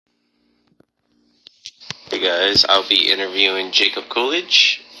guys. I'll be interviewing Jacob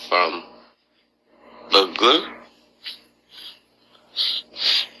Cooledge from Beguiler.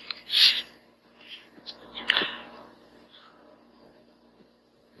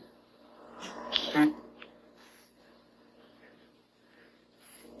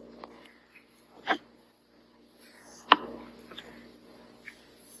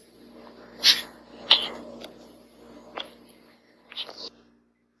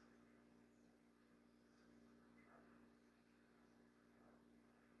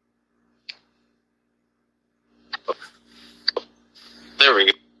 There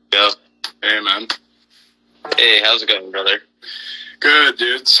we go. Hey, man. Hey, how's it going, brother? Good,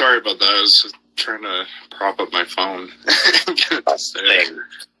 dude. Sorry about that. I was just trying to prop up my phone.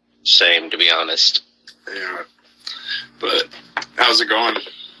 Same, to be honest. Yeah. But how's it going?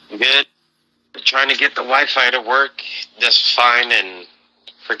 Good. Trying to get the Wi-Fi to work just fine, and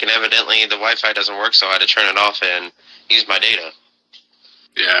freaking evidently the Wi-Fi doesn't work, so I had to turn it off and use my data.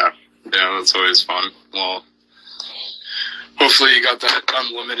 Yeah, that's always fun. Well, hopefully you got that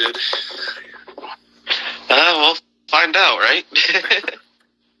unlimited. We'll find out, right?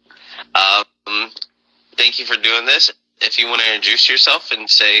 Thank you for doing this. If you want to introduce yourself and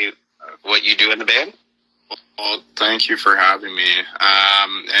say what you do in the band. Well, thank you for having me.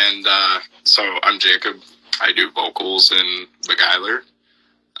 So I'm Jacob. I do vocals in Beguiler.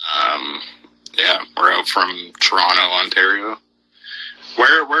 We're out from Toronto, Ontario.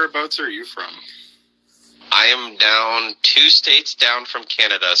 Whereabouts are you from? I am down 2 states down from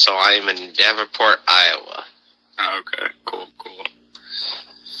Canada, so I am in Davenport, Iowa. Okay, cool.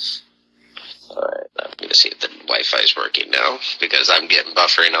 Alright, I'm going to see if the Wi-Fi is working now, because I'm getting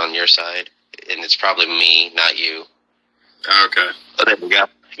buffering on your side, and it's probably me, not you. Okay. Oh, there we go.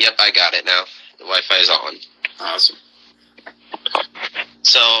 Yep, I got it now. The Wi-Fi is on. Awesome.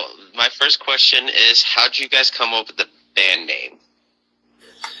 So, my first question is, how'd you guys come up with the band name?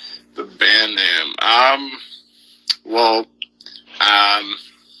 The band name?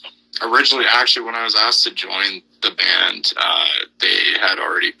 Originally, actually, when I was asked to join the band, they had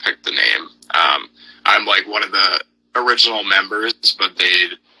already picked the name. I'm like one of the original members, but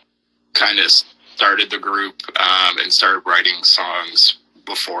they kind of started the group and started writing songs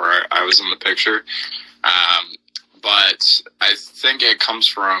before I was in the picture. But I think it comes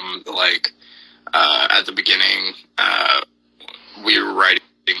from at the beginning, we were writing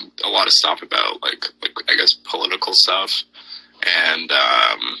a lot of stuff about like I guess political stuff, and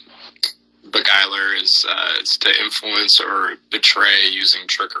Beguiler is to influence or betray using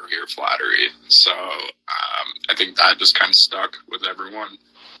trickery or flattery. So I think that just kind of stuck with everyone,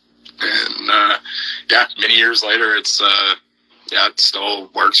 and many years later, it still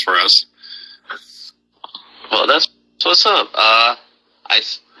works for us. Well, that's what's up.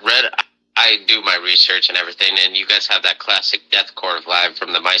 I do my research and everything, and you guys have that classic deathcore vibe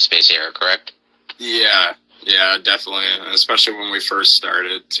from the MySpace era, correct? Yeah, definitely. Especially when we first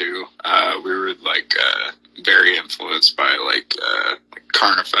started, too. We were, very influenced by,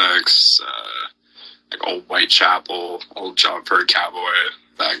 Carnifex, old Whitechapel, old Job for a Cowboy,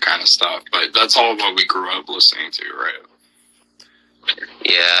 that kind of stuff. But that's all what we grew up listening to, right?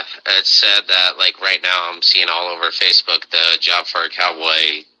 Yeah, it's sad that, right now I'm seeing all over Facebook the Job for a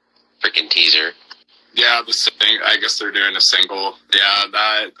Cowboy freaking teaser. Yeah, I guess they're doing a single. Yeah,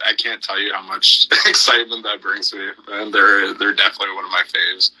 that I can't tell you how much excitement that brings me. And they're definitely one of my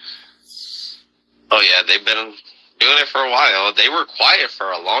faves. Oh yeah, they've been doing it for a while. They were quiet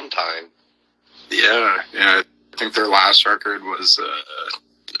for a long time. Yeah. I think their last record was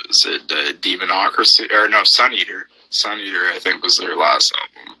Demonocracy, or no, Sun Eater. Sun Eater, I think, was their last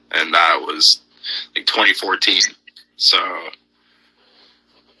album, and that was 2014. So.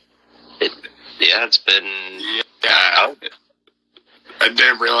 It's been... Yeah. I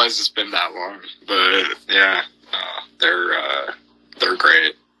didn't realize it's been that long, but yeah, they're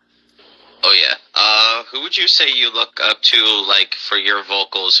great. Oh yeah. Who would you say you look up to, for your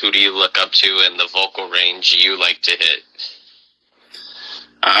vocals? Who do you look up to in the vocal range you like to hit?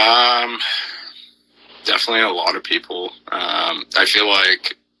 Definitely a lot of people. I feel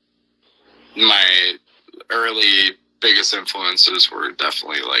like my early biggest influences were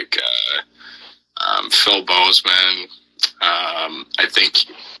definitely Phil Bozeman. I think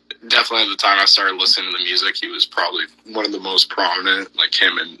definitely at the time I started listening to the music, he was probably one of the most prominent,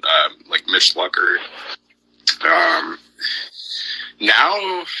 him and Mitch Lucker.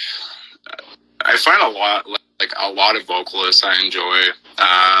 Now I find a lot of vocalists I enjoy.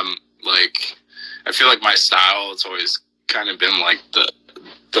 I feel like my style has always kind of been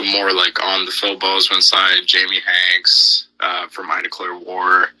the more like on the Phil Bozeman side, Jamie Hanks from I Declare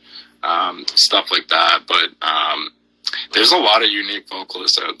War, stuff like that. But there's a lot of unique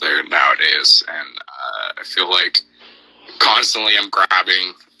vocalists out there nowadays, and I feel like constantly I'm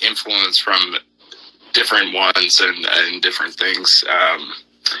grabbing influence from different ones and different things.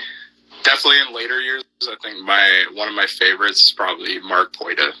 Definitely in later years, I think one of my favorites is probably Mark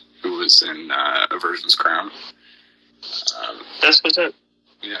Poita, who was in Aversion's Crown. That's what's up.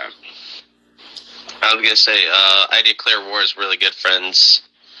 Yeah. I was gonna say, I Declare War is really good friends.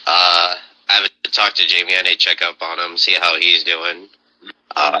 I haven't talked to Jamie. I need to check up on him, see how he's doing.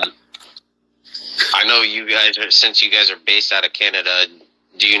 I know you guys are, since you guys are based out of Canada,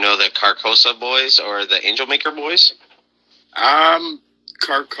 do you know the Carcosa boys or the Angel Maker boys?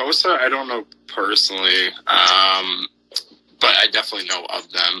 Carcosa, I don't know personally, but I definitely know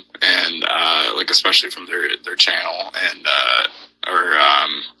of them, and like especially from their channel, and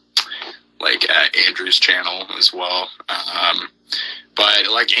Andrew's channel as well. But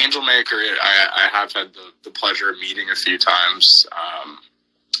like Angel Maker, I have had the pleasure of meeting a few times.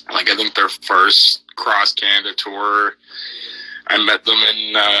 Like I think their first cross Canada tour, I met them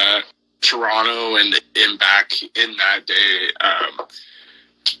in Toronto, and back in that day,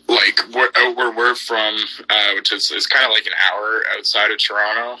 like where we're from, which is kind of like an hour outside of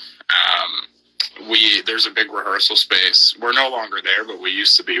Toronto. There's a big rehearsal space. We're no longer there, but we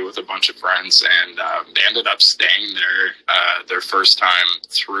used to be with a bunch of friends, and they ended up staying there their first time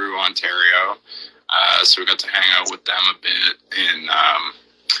through Ontario. So we got to hang out with them a bit, and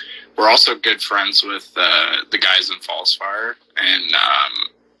we're also good friends with the guys in False Fire, and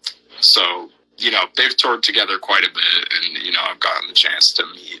so they've toured together quite a bit, and I've gotten the chance to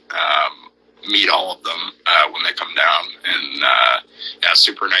meet all of them when they come down, and yeah,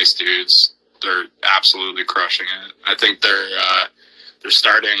 super nice dudes. They're absolutely crushing it. I think they're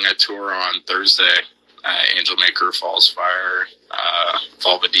starting a tour on Thursday. Angel Maker, False Fire,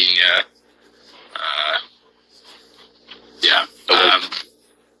 Volvadina. Yeah.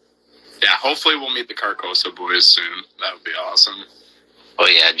 Yeah, hopefully we'll meet the Carcosa boys soon. That would be awesome. Oh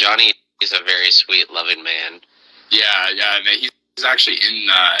yeah, Johnny is a very sweet, loving man. Yeah, and he's actually in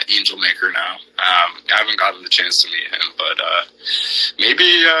Angel Maker now. I haven't gotten the chance to meet him, but maybe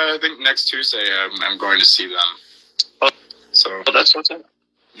I think next Tuesday I'm going to see them. So that's what's up.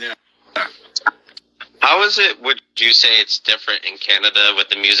 Yeah. How is it? Would you say it's different in Canada with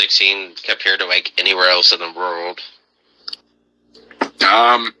the music scene compared to like anywhere else in the world?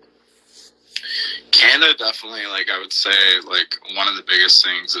 Canada definitely, like I would say, like one of the biggest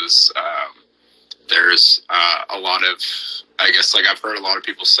things is there's a lot of, I guess, like I've heard a lot of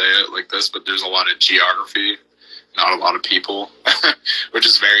people say it like this, but there's a lot of geography, not a lot of people, which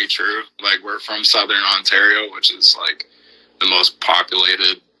is very true. Like we're from Southern Ontario, which is like the most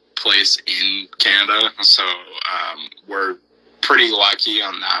populated place in Canada, so we're pretty lucky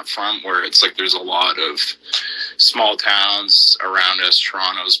on that front, where it's like there's a lot of small towns around us.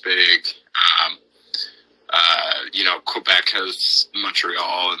 Toronto's big. Quebec has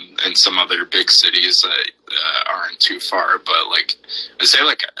Montreal and some other big cities that aren't too far. But like I say,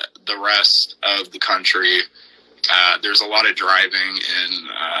 like the rest of the country, there's a lot of driving,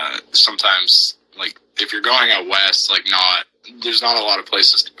 and sometimes like if you're going out west, like there's not a lot of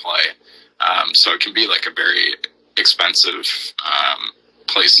places to play. So it can be like a very expensive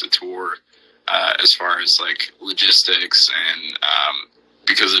place to tour as far as like logistics, and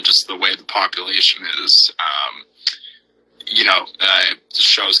because of just the way the population is,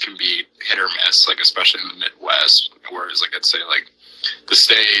 shows can be hit or miss, like especially in the Midwest. Whereas like I'd say like the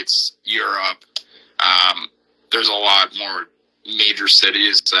States, Europe, there's a lot more major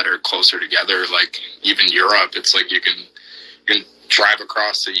cities that are closer together. Like even Europe, it's like you can drive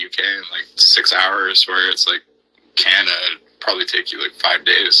across the UK in like 6 hours, where it's like Canada it'd probably take you like 5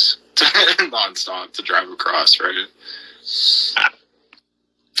 days nonstop to drive across, right?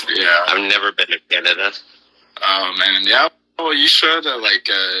 Yeah. I've never been to Canada. Oh man, yeah. Well, you should at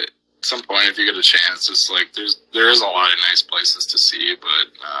some point if you get a chance. It's like there is a lot of nice places to see, but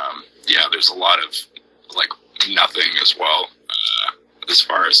yeah, there's a lot of like nothing as well as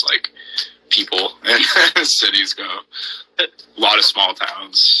far as like people and cities go. A lot of small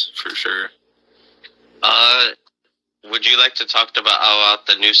towns for sure. Would you like to talk about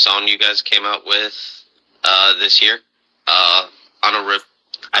the new song you guys came out with this year?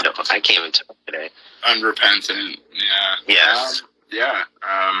 I can't even talk today. Unrepentant, yeah. Yes. Yeah.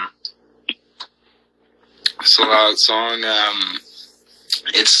 So that song,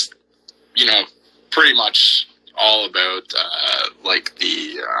 it's, pretty much all about, like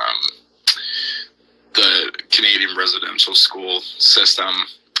the Canadian residential school system,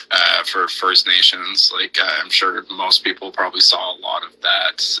 for First Nations. Like, I'm sure most people probably saw a lot of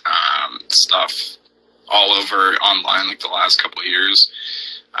that stuff all over online, like the last couple of years.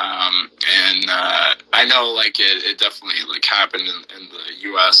 And I know, like, it definitely like happened in the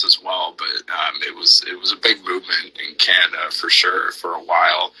U.S. as well, but it was a big movement in Canada for sure for a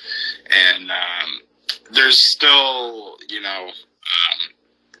while, and there's still,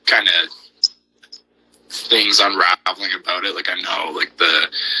 kind of things unraveling about it. Like, I know, like,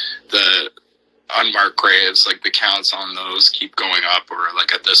 the unmarked graves, like the counts on those keep going up, or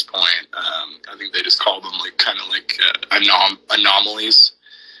like at this point, I think they just call them like kind of like anomalies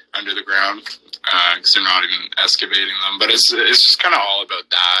under the ground, because they're not even excavating them. But it's just kind of all about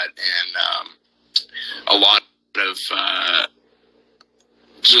that, and a lot of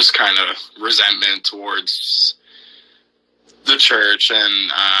just kind of resentment towards the church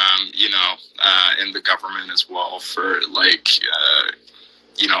and and the government as well for like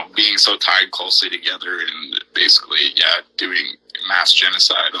being so tied closely together and basically doing mass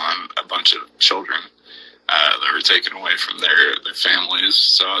genocide on a bunch of children that were taken away from their families.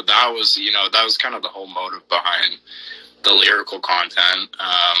 So that was kind of the whole motive behind the lyrical content.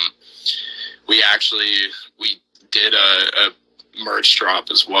 We did a merch drop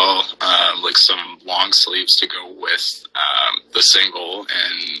as well, like some long sleeves to go with the single,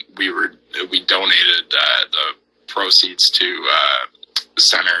 and we donated the proceeds to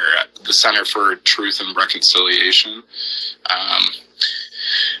the Center for Truth and Reconciliation.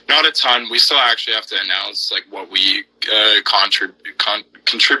 Not a ton. We still actually have to announce like what we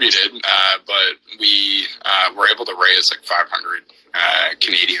contributed, but we were able to raise like 500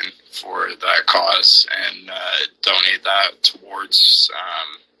 Canadian for that cause, and donate that towards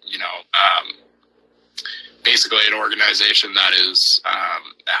basically an organization that is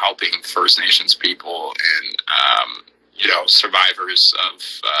helping First Nations people and survivors of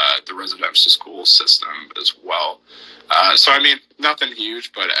the residential school system as well. So I mean, nothing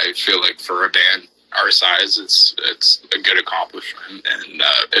huge, but I feel like for a band our size, it's a good accomplishment, and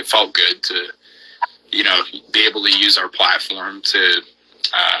it felt good to be able to use our platform to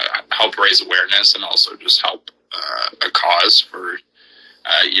help raise awareness and also just help a cause for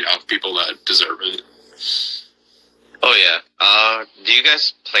people that deserve it. Oh yeah. Do you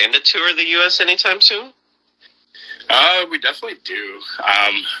guys plan to tour the U.S. anytime soon? We definitely do.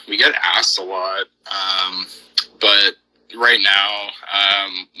 We get asked a lot, but right now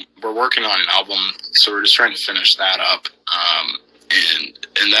we're working on an album, so we're just trying to finish that up,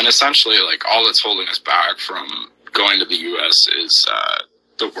 and then essentially like all that's holding us back from going to the U.S. is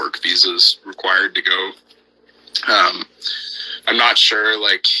the work visas required to go. I'm not sure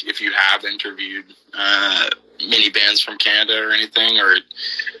like if you have interviewed many bands from Canada or anything, or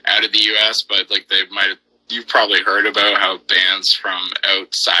out of the U.S., but like you've probably heard about how bands from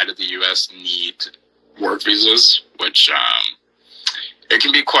outside of the U.S. need work visas, which it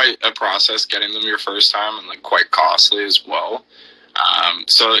can be quite a process getting them your first time, and like quite costly as well.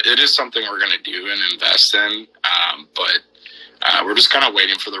 So it is something we're going to do and invest in, but we're just kind of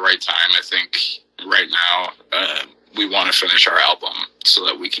waiting for the right time. I think right now we want to finish our album so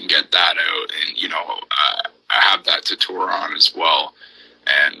that we can get that out and have that to tour on as well,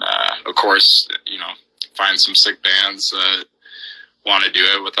 and of course find some sick bands that want to do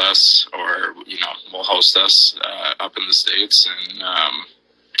it with us, or will host us up in the States, and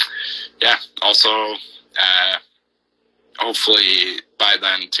also hopefully by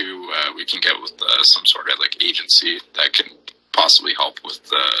then too we can get with some sort of like agency that can possibly help with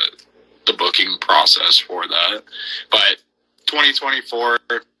the booking process for that. But 2024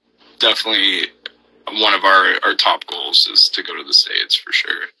 definitely one of our top goals is to go to the States for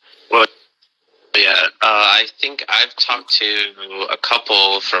sure. Well, yeah, I think I've talked to a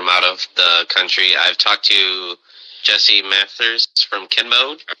couple from out of the country. I've talked to Jesse Mathers from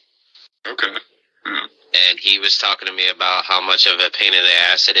Kinmode. Okay. Hmm. And he was talking to me about how much of a pain in the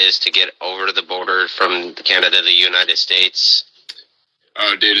ass it is to get over to the border from Canada to the United States.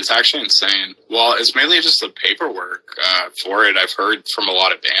 Oh, dude, it's actually insane. Well, it's mainly just the paperwork for it. I've heard from a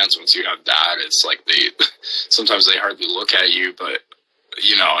lot of bands, once you have that, it's like sometimes they hardly look at you, but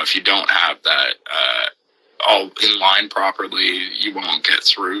if you don't have that all in line properly, you won't get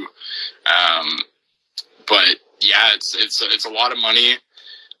through. But yeah, it's a lot of money.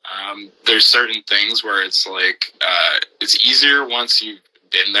 There's certain things where it's like it's easier once you've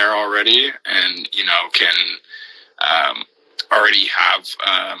been there already, and can already have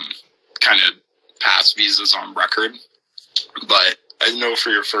kind of past visas on record. But I know for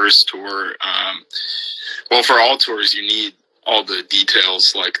your first tour, for all tours, you need all the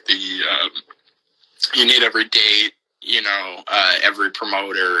details, like you need every date, every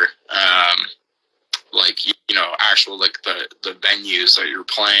promoter, actual, like, the venues that you're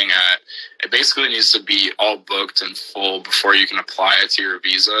playing at, it basically needs to be all booked and full before you can apply it to your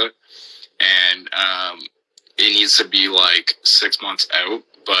visa. And it needs to be like 6 months out,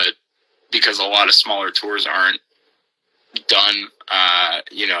 but because a lot of smaller tours aren't done,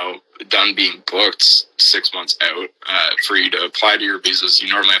 done being booked 6 months out, for you to apply to your visas, you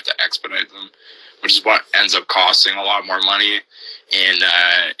normally have to expedite them, which is what ends up costing a lot more money. And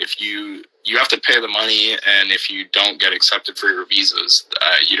if you have to pay the money, and if you don't get accepted for your visas,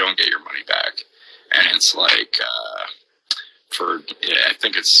 you don't get your money back. And it's like, I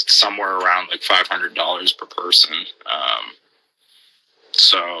think it's somewhere around like $500 per person.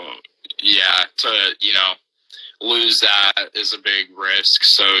 So yeah, to, lose that is a big risk.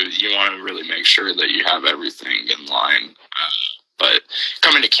 So you want to really make sure that you have everything in line. But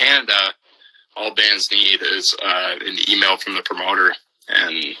coming to Canada, all bands need is an email from the promoter,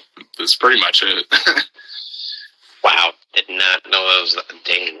 and that's pretty much it. Wow, did not know that was.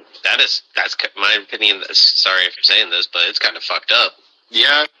 Dang, that's my opinion. Sorry if you're saying this, but it's kind of fucked up.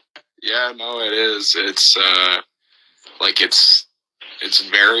 Yeah, no, it is. It's it's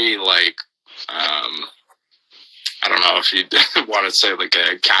very like, I don't know if you want to say like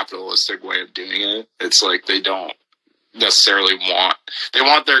a capitalistic way of doing it. It's like they don't necessarily want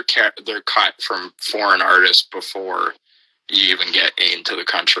their cut from foreign artists before you even get into the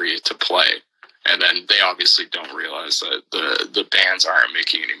country to play. And then they obviously don't realize that the bands aren't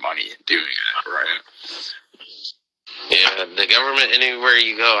making any money doing it, right? Yeah, the government, anywhere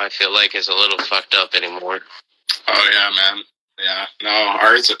you go, I feel like is a little fucked up anymore. Oh yeah, man. Yeah, no,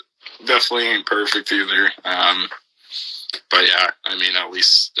 ours definitely ain't perfect either. But yeah, I mean, at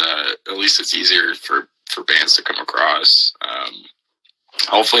least it's easier for bands to come across.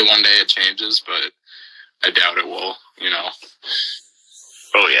 Hopefully one day it changes, but I doubt it will.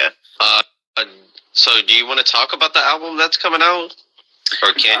 Oh yeah. So do you want to talk about the album that's coming out,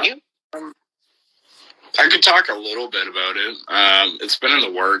 or can you? I could talk a little bit about it. It's been in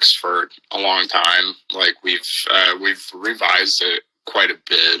the works for a long time. Like we've revised it quite a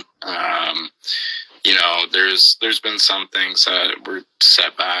bit. There's been some things that were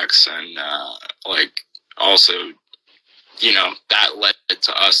setbacks, and also, that led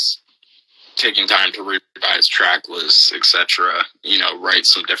to us taking time to revise track lists, etc. Write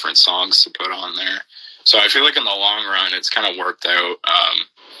some different songs to put on there. So I feel like in the long run, it's kind of worked out.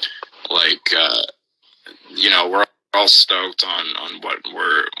 We're all stoked on what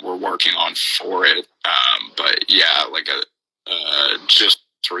we're working on for it. But yeah, just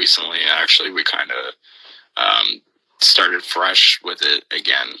recently, actually, we kind of started fresh with it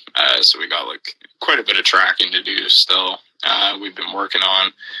again. So we got quite a bit of tracking to do still. We've been working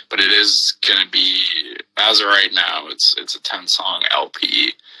on, but it is going to be, as of right now, it's a 10-song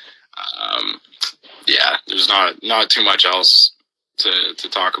LP. There's not too much else to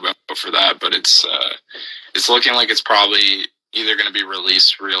talk about for that, but it's looking like it's probably either going to be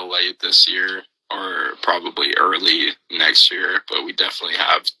released real late this year or probably early next year. But we definitely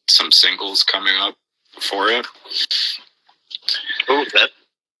have some singles coming up for it. Oh,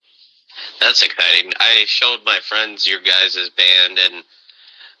 that's exciting. I showed my friends your guys' band, and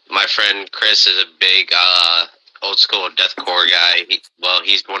my friend Chris is a big old school deathcore guy.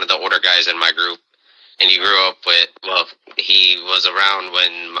 He's one of the older guys in my group, and he grew up he was around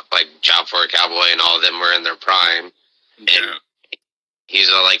when Job for a Cowboy and all of them were in their prime. Yeah. And he's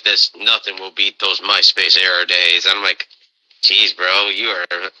all like, nothing will beat those MySpace era days. And I'm like, geez, bro, you are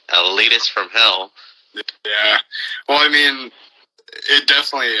elitist from hell. Yeah. Well, I mean,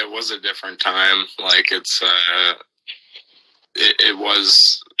 it was a different time. It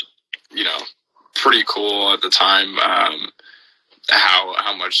was, pretty cool at the time.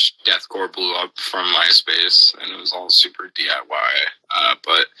 How much deathcore blew up from MySpace, and it was all super DIY.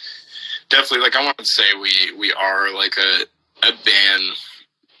 But definitely, I want to say we are a band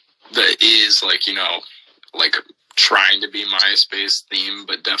that is trying to be MySpace themed,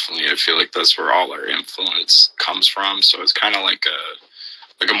 but definitely I feel like that's where all our influence comes from. So it's kind of like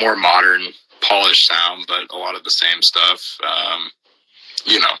a more modern, polished sound, but a lot of the same stuff.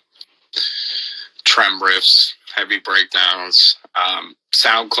 Trem riffs, heavy breakdowns,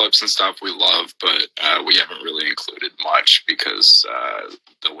 sound clips and stuff we love, but we haven't really included much because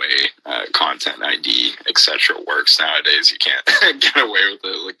the way content ID, etc. works nowadays, you can't get away with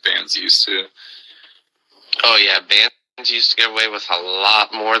it like bands used to. Oh yeah, bands used to get away with a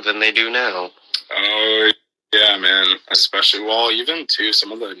lot more than they do now. Oh yeah, man. Especially, even too,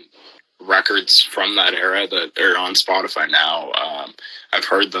 some of the records from that era that are on Spotify now, I've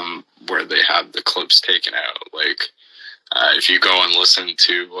heard them where they have the clips taken out. if you go and listen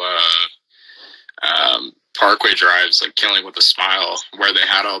to Parkway Drive's like Killing with a Smile, where they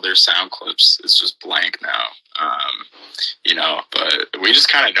had all their sound clips, it's just blank now. But we just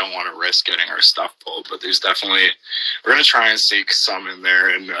kind of don't want to risk getting our stuff pulled. But there's definitely, we're gonna try and sneak some in there,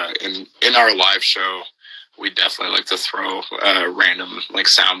 and in our live show, we definitely like to throw random like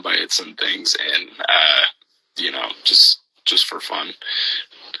sound bites and things in, just for fun.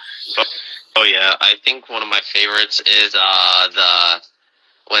 Oh yeah, I think one of my favorites is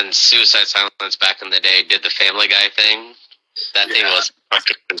when Suicide Silence back in the day did the Family Guy thing. That thing was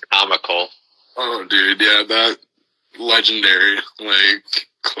fucking comical. Oh, dude, yeah, that legendary like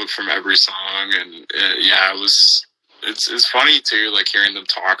clip from every song, and it was. It's funny too, like hearing them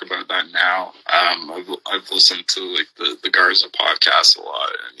talk about that now. I've listened to like the Garza podcast a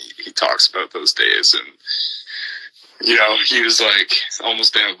lot, and he talks about those days, and he was like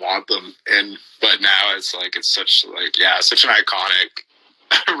almost didn't want them, but now it's like it's such an iconic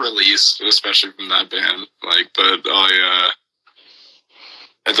release, especially from that band.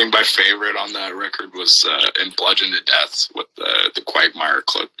 I think my favorite on that record was "In Bludgeon to Death" with the Quagmire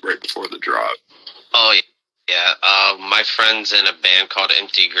clip right before the drop. Oh yeah, my friend's in a band called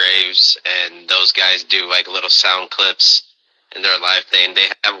Empty Graves, and those guys do like little sound clips in their live thing. They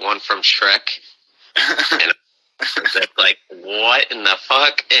have one from Shrek, and that's like, what in the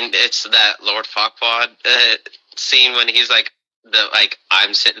fuck? And it's that Lord Farquaad scene when he's like the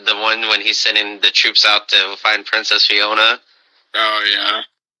one when he's sending the troops out to find Princess Fiona. Oh yeah,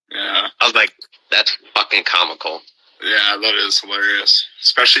 yeah. I was like, that's fucking comical. Yeah, that is hilarious.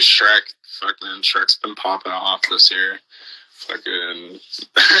 Especially Shrek. Fucking Shrek's been popping off this year. Fucking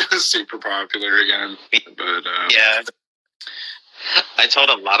super popular again. But yeah. I told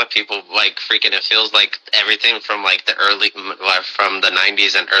a lot of people, like, freaking, it feels like everything from, like, from the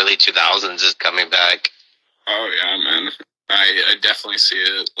 90s and early 2000s is coming back. Oh, yeah, man. I definitely see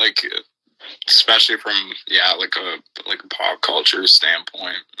it. Like, especially from, like a pop culture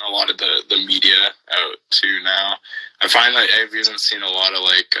standpoint. A lot of the media out, too, now. I find that I've even seen a lot of,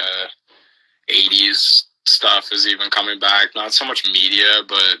 like, 80s stuff is even coming back. Not so much media,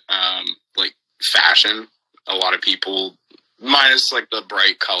 but, like, fashion. A lot of people... minus like the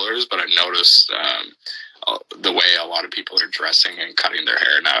bright colors, but I've noticed the way a lot of people are dressing and cutting their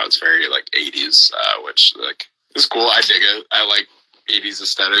hair now. It's very like 80s, which like is cool. I dig it. I like 80s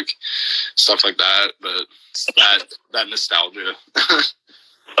aesthetic, stuff like that. But that nostalgia.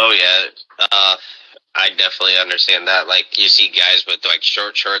 Oh yeah, I definitely understand that. Like you see guys with like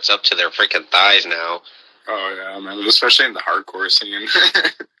short shorts up to their freaking thighs now. Oh yeah, man. Especially in the hardcore scene.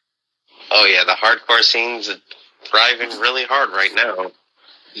 Oh yeah, the hardcore scene's thriving really hard right now.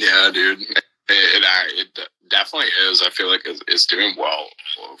 Yeah, dude. It definitely is. I feel like it's doing well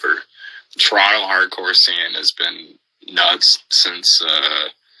all over. The Toronto hardcore scene has been nuts since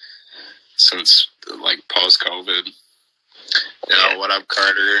like post-COVID. Yeah. What up,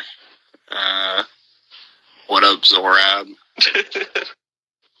 Carter? What up, Zorab?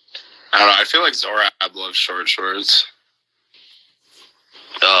 I don't know. I feel like Zorab loves short shorts.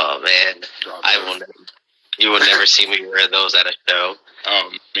 Oh man, you would never see me wear those at a show.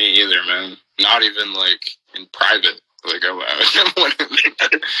 Oh, me either, man. Not even like in private. Like I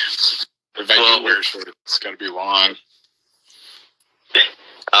wouldn't. If I do wear shorts, it's gotta be long.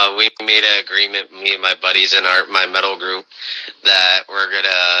 We made an agreement, me and my buddies in my metal group, that we're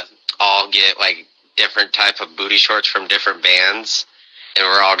gonna all get like different type of booty shorts from different bands, and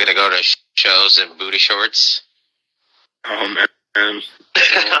we're all gonna go to shows in booty shorts. Oh man. I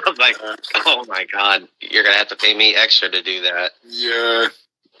was like, oh my god, you're gonna have to pay me extra to do that. Yeah,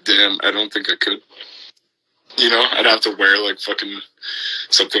 damn, I don't think I could. I'd have to wear like fucking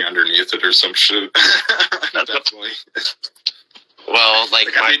something underneath it or some shit. Definitely. Well, like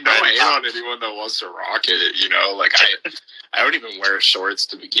I mean, no hate on anyone that wants to rock it. Like I don't even wear shorts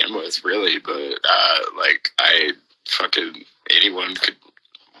to begin with, really. But like anyone could,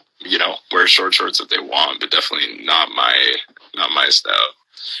 wear short shorts if they want, but definitely not my style.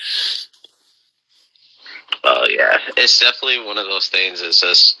 Oh yeah, it's definitely one of those things. It's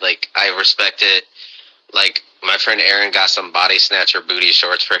just like I respect it. Like my friend Aaron got some body snatcher booty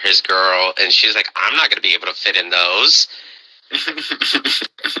shorts for his girl, and she's like, "I'm not gonna be able to fit in those."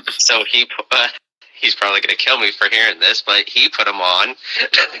 So he's probably gonna kill me for hearing this, but he put them on.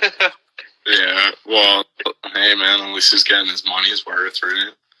 Yeah, well, hey man, at least he's getting his money's worth,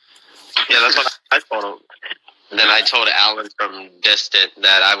 right? Yeah, that's what I told him. And then I told Alan from Distant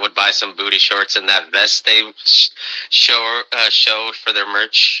that I would buy some booty shorts and that vest they show for their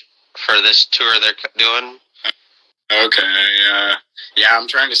merch for this tour they're doing. Okay, yeah. Yeah, I'm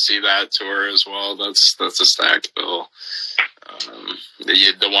trying to see that tour as well. That's a stacked bill.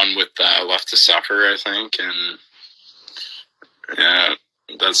 The one with Left to Suffer, I think, and yeah,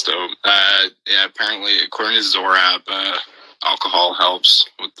 that's dope. Yeah, apparently, according to Zorab, alcohol helps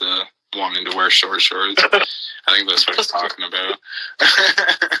with the wanting to wear short shorts. I think that's what he's talking about.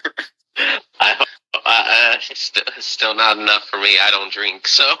 Still not enough for me. I don't drink,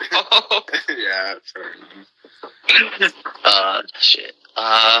 so. Yeah, fair enough. Shit.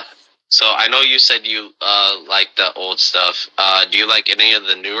 So I know you said you like the old stuff. Do you like any of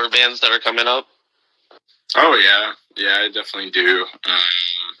the newer bands that are coming up? Oh yeah, I definitely do.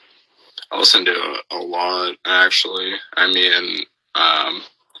 I listen to a lot, actually. I mean,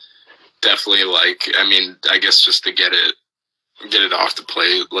 definitely like. I mean, I guess just to get it off the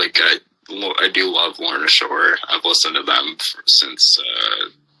plate. Like I do love Lorna Shore. I've listened to them since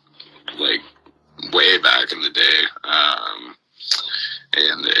like way back in the day.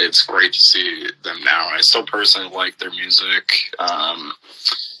 And it's great to see them now. I still personally like their music. A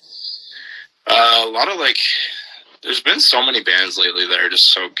lot of like, there's been so many bands lately that are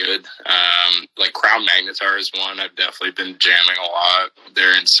just so good. Like Crown Magnetar is one I've definitely been jamming a lot.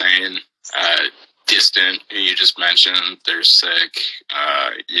 They're insane. Distant, who you just mentioned, they're sick.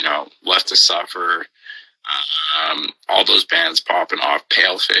 Left to Suffer. All those bands popping off.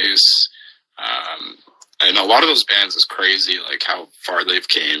 Paleface. And a lot of those bands is crazy, like how far they've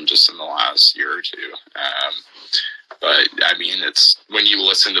came just in the last year or two. But I mean, it's when you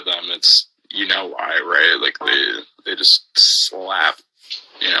listen to them, it's you know why, right? Like they just slap,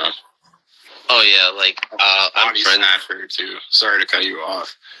 you know. Oh yeah, like I'm friends. Snatcher too. Sorry to cut you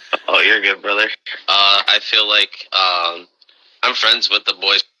off. Oh, you're good, brother. I feel like I'm friends with the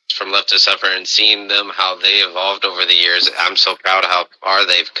boys from Left to Suffer, and seeing them how they evolved over the years. I'm so proud of how far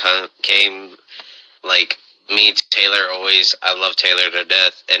they've came. Like me, Taylor, I love Taylor to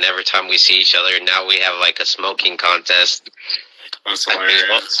death, and every time we see each other, now we have like a smoking contest. That's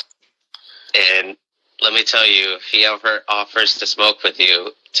hilarious. And let me tell you, if he ever offers to smoke with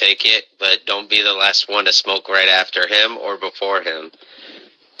you, take it, but don't be the last one to smoke right after him or before him.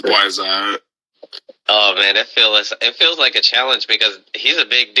 Why is that? Oh man, it feels like a challenge because he's a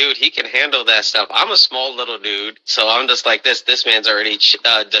big dude. He can handle that stuff. I'm a small little dude, so I'm just like this. This man's already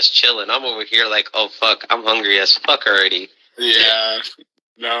just chilling. I'm over here like, oh fuck, I'm hungry as fuck already. Yeah,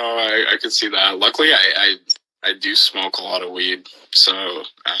 no, I could see that. Luckily, I do smoke a lot of weed, so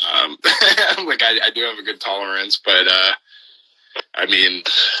like I do have a good tolerance. But I mean,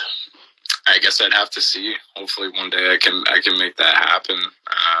 I guess I'd have to see. Hopefully, one day I can make that happen.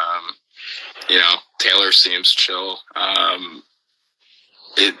 Taylor seems chill.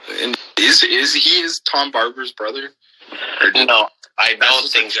 Is Tom Barber's brother? No, I don't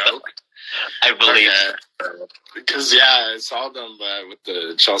think so. I believe so. Because I saw them with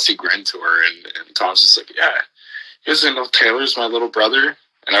the Chelsea Grin tour, and Tom's just like, yeah, you guys didn't know Taylor's my little brother?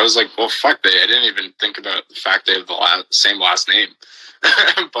 And I was like, well, fuck, I didn't even think about the fact they have the same last name.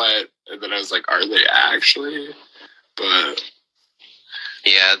 But then I was like, are they actually? But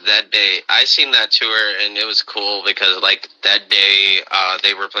yeah, that day I seen that tour and it was cool because like that day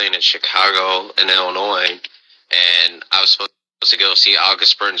they were playing in Chicago and Illinois, and I was supposed to go see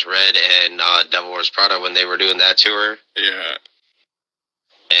August Burns Red and Devil Wears Prada when they were doing that tour. Yeah,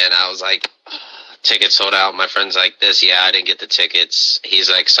 and I was like, tickets sold out. My friend's like, I didn't get the tickets. He's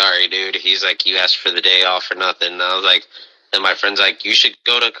like, sorry, dude. He's like, you asked for the day off or nothing. And I was like. And my friend's like, you should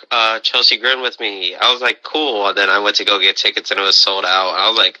go to Chelsea Grin with me. I was like, cool. And then I went to go get tickets and it was sold out. And I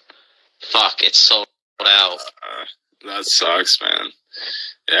was like, fuck, it's sold out. That sucks, man.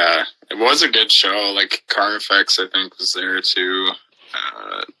 Yeah, it was a good show. Like, Carnifex, I think, was there too.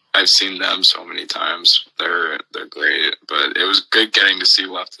 I've seen them so many times. They're great. But it was good getting to see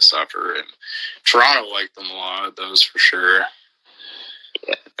Left to Suffer. And Toronto liked them a lot, those for sure.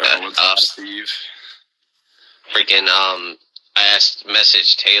 Yeah. What's up, Steve? Freaking, I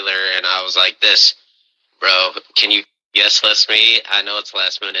messaged Taylor and I was like, bro, can you guest list me? I know it's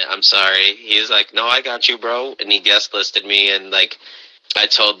last minute. I'm sorry. He was like, no, I got you, bro. And he guest listed me. And like, I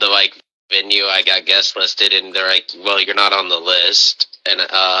told the like venue I got guest listed and they're like, well, you're not on the list. And,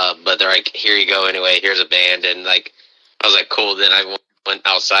 but they're like, here you go. Anyway, here's a band. And like, I was like, cool. Then I went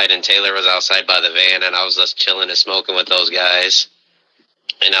outside and Taylor was outside by the van and I was just chilling and smoking with those guys.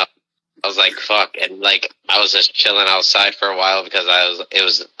 And I was like, fuck. And like, I was just chilling outside for a while because I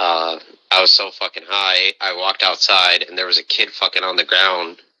was so fucking high. I walked outside and there was a kid fucking on the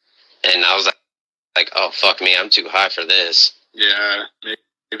ground. And I was like, oh, fuck me. I'm too high for this. Yeah.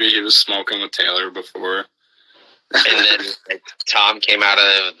 Maybe he was smoking with Taylor before. And then like, Tom came out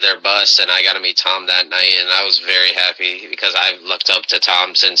of their bus, and I got to meet Tom that night, and I was very happy because I've looked up to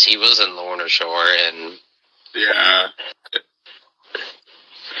Tom since he was in Lorna Shore, and yeah.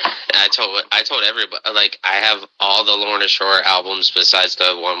 I told everybody, like, I have all the Lorna Shore albums besides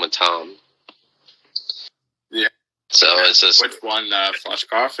the one with Tom. Yeah. So it's just which one, Flesh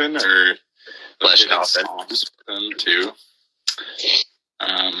Coffin or Flesh Coffin? Them too.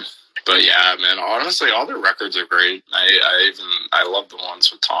 But yeah, man. Honestly, all their records are great. I love the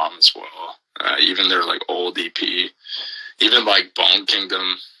ones with Tom as well. Even their like old EP, even like Bone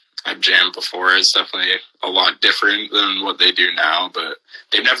Kingdom, I've jammed before. It's definitely a lot different than what they do now, but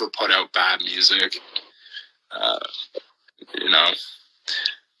they've never put out bad music. You know,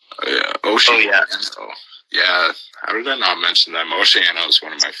 Oceano. Oh yeah. Yeah, how did I not mention them? Oceano is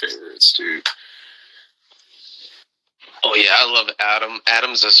one of my favorites, dude. Oh yeah, I love Adam.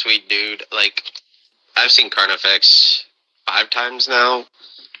 Adam's a sweet dude. Like, I've seen Carnifex 5 times now,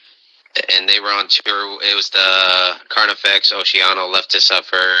 and they were on tour. It was the Carnifex, Oceano, Left to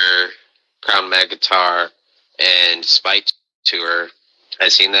Suffer, Crown Mag Guitar, and Spite tour.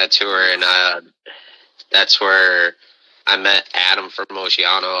 I've seen that tour, and that's where I met Adam from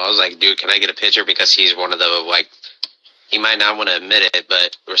Oceano. I was like, dude, can I get a picture? Because he's one of the, like, he might not want to admit it,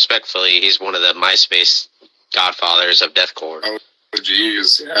 but respectfully, he's one of the MySpace godfathers of deathcore. Oh,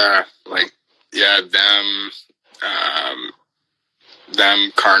 geez, yeah. Like, yeah, them,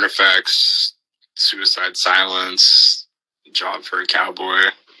 Carnifex, Suicide Silence, Job for a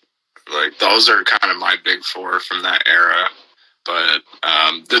Cowboy. Like, those are kind of my big 4 from that era. But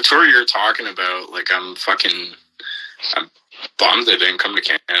the tour you're talking about, like, I'm bummed they didn't come to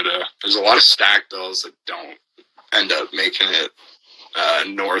Canada. There's a lot of stack bills that don't end up making it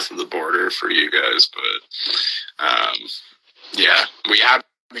north of the border for you guys. But, yeah, we have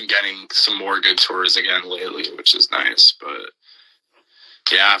been getting some more good tours again lately, which is nice. But,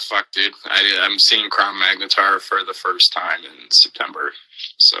 yeah, fuck, dude. I'm seeing Crown Magnetar for the first time in September,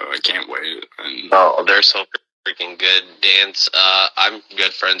 so I can't wait. And oh, they're so freaking good. Dan's, I'm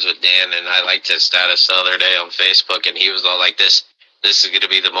good friends with Dan, and I liked his status the other day on Facebook, and he was all like, this is going to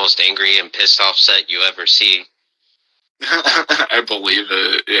be the most angry and pissed off set you ever see. I believe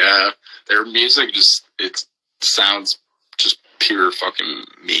it, yeah. Their music it sounds just pure fucking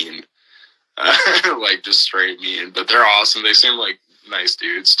mean. Like, just straight mean, but they're awesome. They seem like nice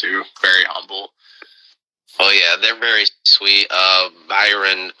dudes, too. Very humble. Oh yeah, they're very sweet.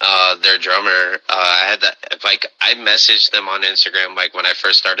 Byron, their drummer, I had that. Like, I messaged them on Instagram like when I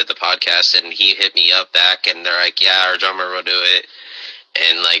first started the podcast, and he hit me up back, and they're like, "Yeah, our drummer will do it."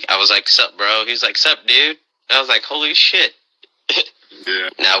 And like, I was like, "Sup, bro?" He's like, "Sup, dude?" And I was like, "Holy shit!" Yeah.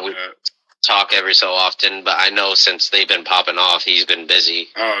 Now we talk every so often, but I know since they've been popping off, he's been busy.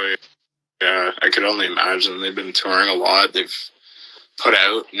 Oh yeah, I could only imagine. They've been touring a lot. They've put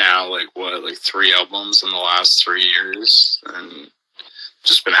out now like 3 albums in the last 3 years, and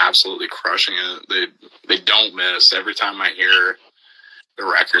just been absolutely crushing it. They don't miss. Every time I hear the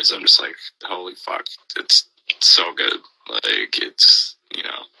records, I'm just like, holy fuck, it's so good. Like, it's, you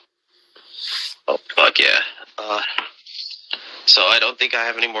know. Oh fuck yeah. So I don't think I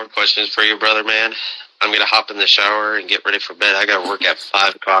have any more questions for you, brother, man. I'm gonna hop in the shower and get ready for bed. I gotta work at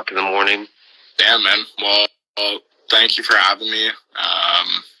 5 o'clock in the morning. Damn, man. Well, thank you for having me.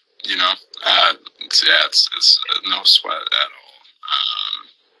 You know, it's no sweat at all.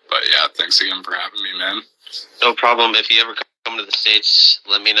 But yeah, thanks again for having me, man. No problem. If you ever come to the States,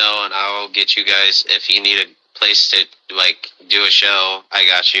 let me know, and I'll get you guys. If you need a place to like do a show, I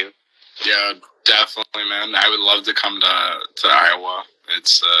got you. Yeah, definitely, man. I would love to come to Iowa.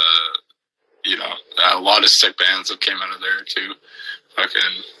 It's you know, a lot of sick bands that came out of there too.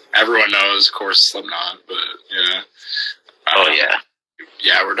 Fucking everyone knows, of course, Slipknot, but yeah. Oh yeah.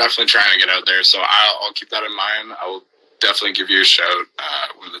 Yeah, we're definitely trying to get out there, so I'll keep that in mind. I will definitely give you a shout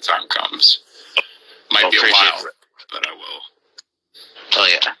when the time comes. Might be a while, but I will. Oh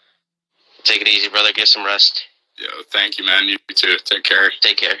yeah. Take it easy, brother. Get some rest. Yeah, thank you, man. You too. Take care.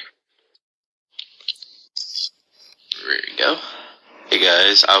 Take care. There you go. Hey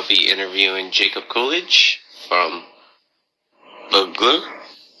guys, I'll be interviewing Jacob Cooledge from Beguiler.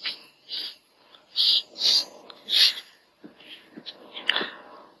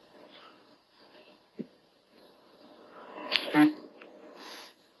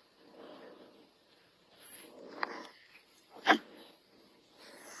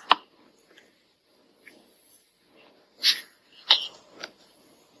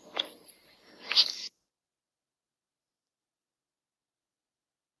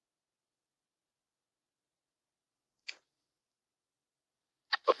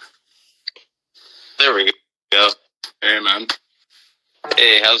 There we go.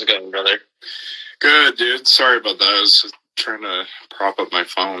 Hey, how's it going, brother? Good, dude. Sorry about that. I was just trying to prop up my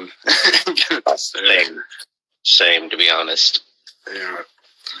phone. Same, to be honest. Yeah.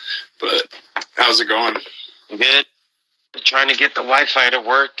 But how's it going? Good. Trying to get the Wi-Fi to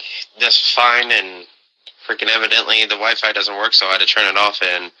work just fine, and freaking evidently the Wi-Fi doesn't work, so I had to turn it off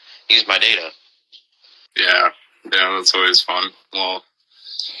and use my data. Yeah, that's always fun. Well,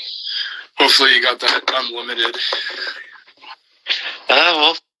 hopefully you got that unlimited.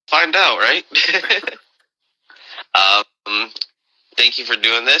 We'll find out, right? Thank you for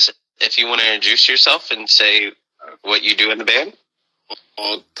doing this. If you want to introduce yourself and say what you do in the band.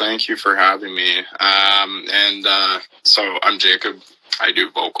 Well, thank you for having me. So I'm Jacob. I do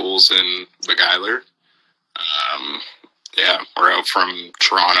vocals in Beguiler. We're out from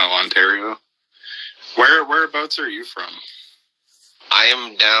Toronto, Ontario. Whereabouts are you from? I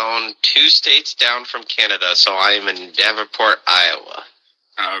am down 2 states down from Canada, so I am in Davenport, Iowa.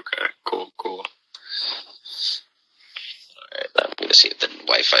 Okay, cool. Alright, I'm going to see if the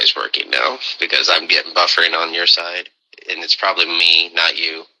Wi-Fi is working now, because I'm getting buffering on your side, and it's probably me, not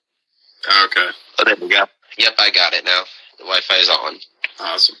you. Okay. Oh, there we go. Yep, I got it now. The Wi-Fi is on.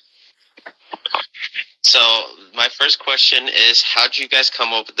 Awesome. So, my first question is, how'd you guys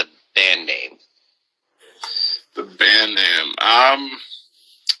come up with the band name? The band name.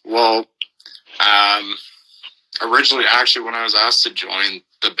 Originally, actually, when I was asked to join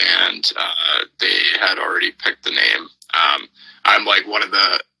the band, they had already picked the name. I'm like one of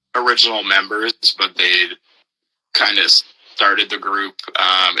the original members, but they kind of started the group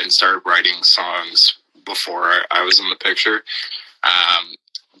and started writing songs before I was in the picture.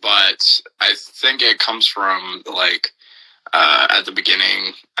 But I think it comes from at the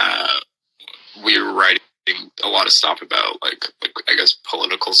beginning, we were writing a lot of stuff about like I guess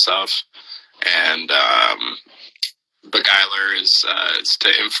political stuff, and Beguiler is to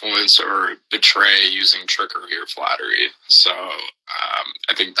influence or betray using trickery or flattery. So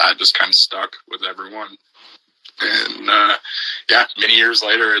I think that just kind of stuck with everyone, and many years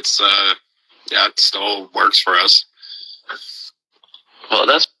later, it still works for us. Well,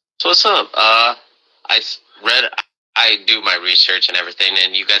 that's what's up. I do my research and everything,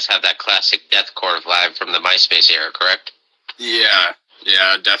 and you guys have that classic deathcore vibe from the MySpace era, correct? Yeah,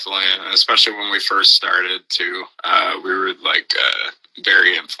 definitely. Especially when we first started, too. We were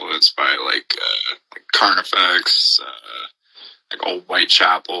very influenced by Carnifex, old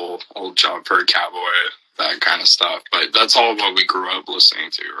Whitechapel, old Job for a Cowboy, that kind of stuff. But that's all what we grew up listening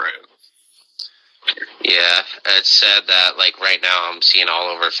to, right? Yeah, it's sad that right now I'm seeing all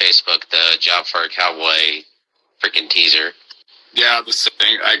over Facebook the Job for a Cowboy freaking teaser. Yeah,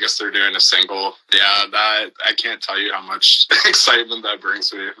 I guess they're doing a single. Yeah, that I can't tell you how much excitement that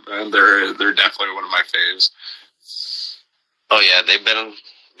brings me. And they're definitely one of my faves. Oh yeah, they've been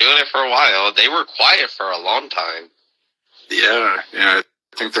doing it for a while. They were quiet for a long time. Yeah. I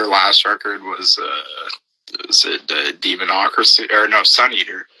think their last record was Demonocracy, or no, Sun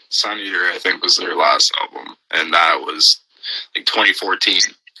Eater. Sun Eater, I think, was their last album, and that was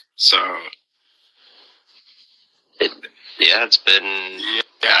 2014. So. It's been...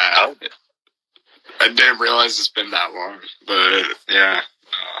 Yeah. I didn't realize it's been that long, but yeah,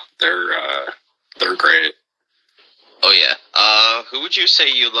 they're great. Oh yeah. Who would you say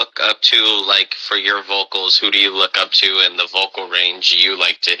you look up to, for your vocals? Who do you look up to in the vocal range you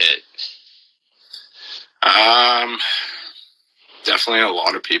like to hit? Definitely a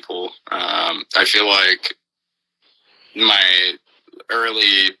lot of people. I feel like my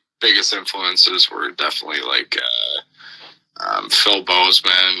early biggest influences were definitely Phil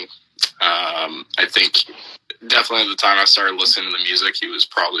Bozeman. I think definitely at the time I started listening to the music, he was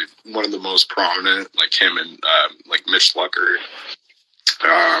probably one of the most prominent, him and Mitch Lucker.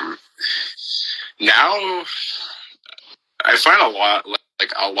 Now I find a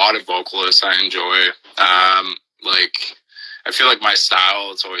lot of vocalists I enjoy. I feel like my style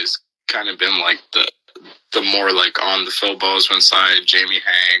has always kind of been the more on the Phil Bozeman side, Jamie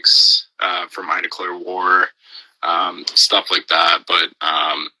Hanks from I Declare War. Stuff like that, but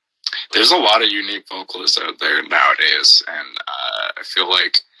there's a lot of unique vocalists out there nowadays, and I feel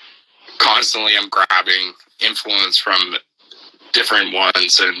like constantly I'm grabbing influence from different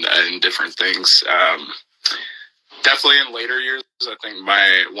ones and different things. Definitely in later years, I think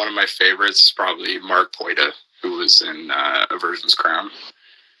one of my favorites is probably Mark Poita, who was in Aversion's Crown.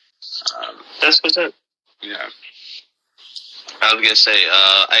 That's what's up. Yeah. I was gonna say,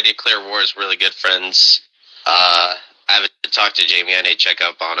 I Declare War is really good friends. I haven't talked to Jamie. I need to check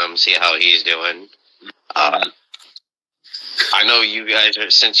up on him, see how he's doing. I know you guys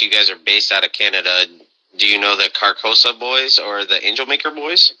since you guys are based out of Canada, Do you know the Carcosa boys or the Angel Maker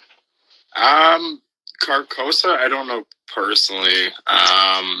boys? Carcosa, I don't know personally,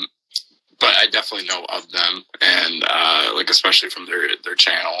 but I definitely know of them, and like especially from their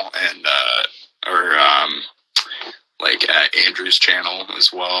channel and or like Andrew's channel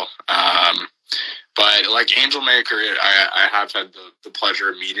as well. But like Angel Maker, I have had the pleasure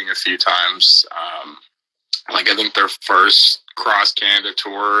of meeting a few times. Like I think their first cross Canada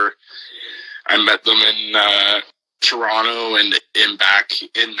tour, I met them in Toronto, and in back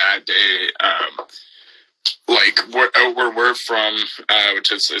in that day, like where we're from,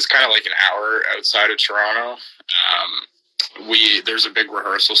 which is kind of like an hour outside of Toronto. There's a big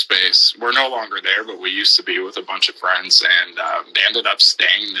rehearsal space. We're no longer there, but we used to be with a bunch of friends, and they ended up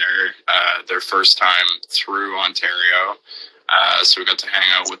staying there their first time through Ontario. So we got to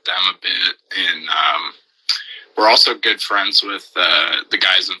hang out with them a bit, and we're also good friends with the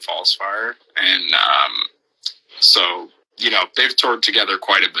guys in False Fire, and so they've toured together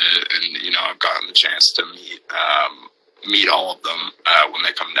quite a bit, and I've gotten the chance to meet all of them when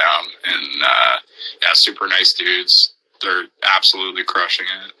they come down, and yeah, super nice dudes. They're absolutely crushing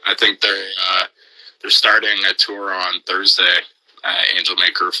it. I think they're starting a tour on Thursday. Angel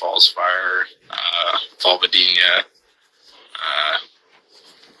Maker, Falls Fire, Valvadina.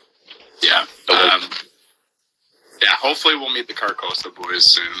 Yeah. Yeah, hopefully we'll meet the Carcosa boys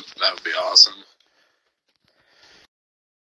soon. That would be awesome.